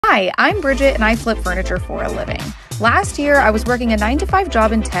Hi, I'm Bridget and I flip furniture for a living. Last year, I was working a 9-to-5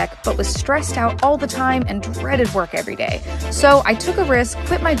 job in tech, but was stressed out all the time and dreaded work every day. So I took a risk,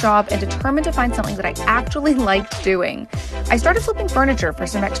 quit my job, and determined to find something that I actually liked doing. I started flipping furniture for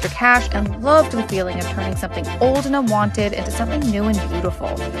some extra cash and loved the feeling of turning something old and unwanted into something new and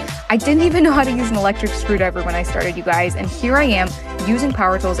beautiful. I didn't even know how to use an electric screwdriver when I started, you guys, and here I am using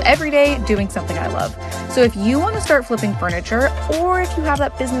power tools every day doing something I love. So if you want to start flipping furniture, or if you have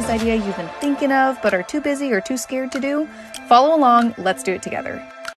that business idea you've been thinking of but are too busy or too scared to do, follow along, let's do it together.